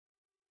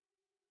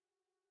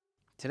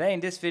Today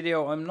in this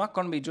video, I'm not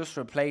going to be just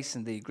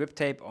replacing the grip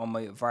tape on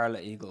my Varla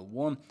Eagle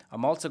One.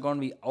 I'm also going to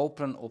be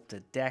opening up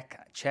the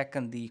deck,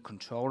 checking the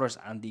controllers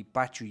and the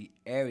battery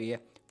area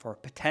for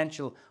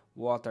potential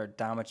water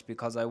damage,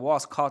 because I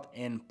was caught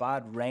in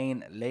bad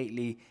rain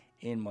lately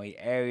in my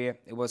area.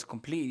 It was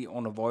completely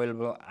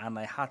unavoidable and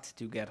I had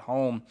to get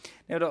home.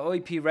 Now the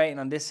IP rating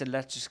on this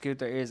electric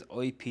scooter is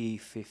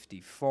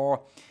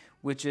IP54,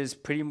 which is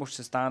pretty much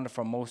the standard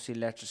for most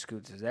electric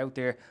scooters out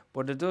there,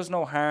 but it does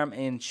no harm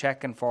in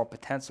checking for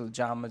potential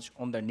damage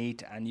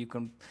underneath, and you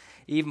can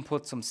even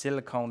put some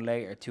silicone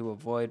later to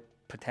avoid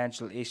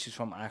potential issues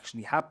from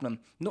actually happening.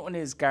 Nothing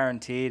is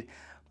guaranteed,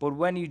 but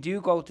when you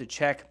do go to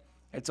check,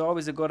 it's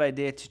always a good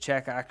idea to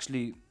check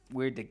actually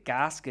where the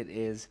gasket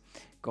is,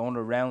 going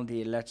around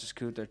the electric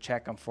scooter,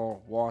 checking for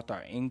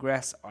water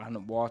ingress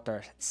and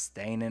water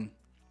staining.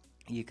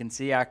 You can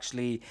see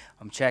actually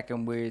I'm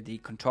checking where the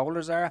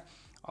controllers are,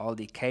 all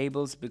the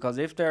cables, because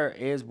if there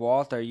is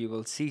water you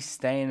will see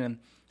staining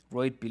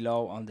right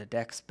below on the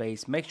deck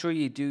space. Make sure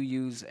you do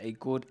use a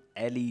good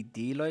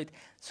LED light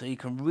so you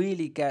can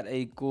really get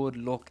a good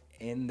look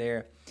in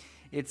there.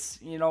 It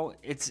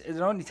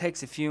only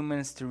takes a few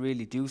minutes to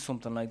really do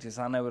something like this,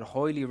 and I would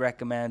highly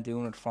recommend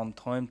doing it from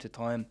time to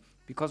time,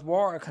 because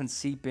water can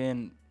seep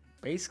in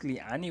basically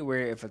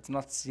anywhere if it's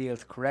not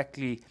sealed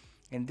correctly.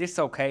 In this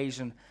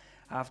occasion,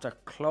 after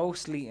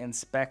closely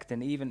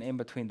inspecting, even in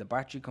between the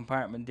battery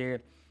compartment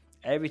there,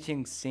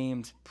 everything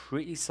seems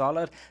pretty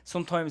solid.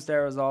 Sometimes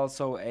there is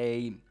also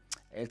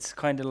it's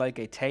kind of like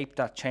a tape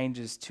that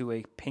changes to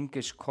a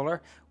pinkish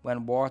color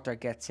when water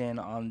gets in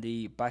on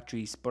the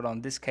batteries, but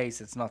on this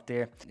case it's not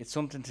there. It's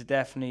something to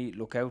definitely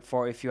look out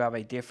for if you have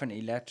a different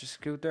electric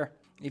scooter.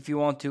 If you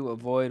want to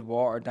avoid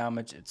water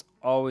damage, it's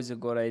always a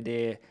good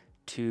idea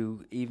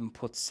to even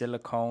put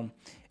silicone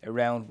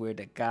around where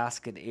the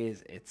gasket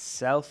is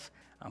itself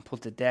and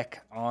put the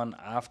deck on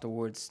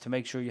afterwards to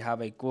make sure you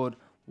have a good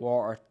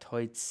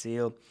watertight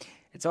seal.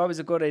 It's always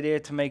a good idea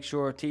to make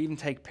sure to even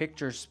take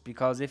pictures,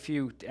 because if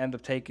you end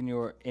up taking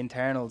your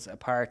internals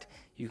apart,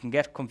 you can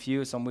get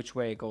confused on which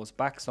way it goes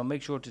back. So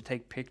make sure to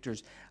take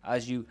pictures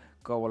as you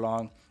go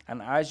along,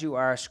 and as you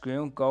are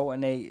screwing, go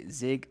in a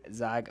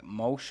zigzag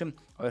motion.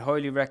 I would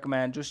highly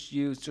recommend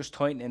just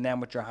tightening them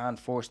with your hand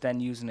first, then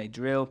using a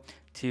drill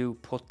to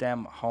put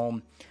them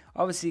home.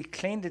 Obviously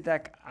clean the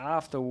deck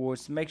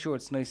afterwards to make sure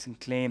it's nice and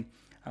clean,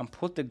 and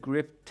put the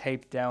grip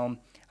tape down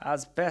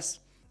as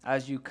best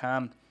as you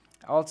can.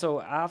 Also,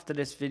 after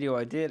this video,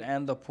 I did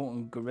end up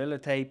putting Gorilla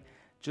Tape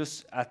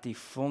just at the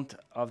front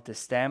of the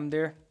stem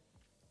there,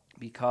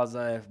 because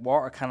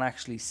water can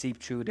actually seep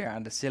through there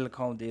and the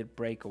silicone did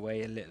break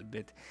away a little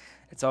bit.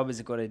 It's always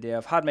a good idea.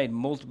 I've had made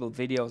multiple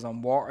videos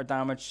on water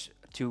damage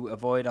to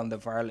avoid on the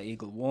Varla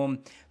Eagle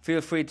One.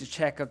 Feel free to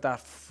check out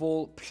that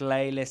full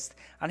playlist.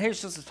 And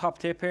here's just a top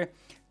tip here.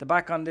 The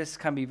back on this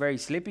can be very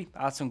slippy.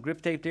 Add some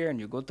grip tape there and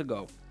you're good to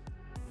go.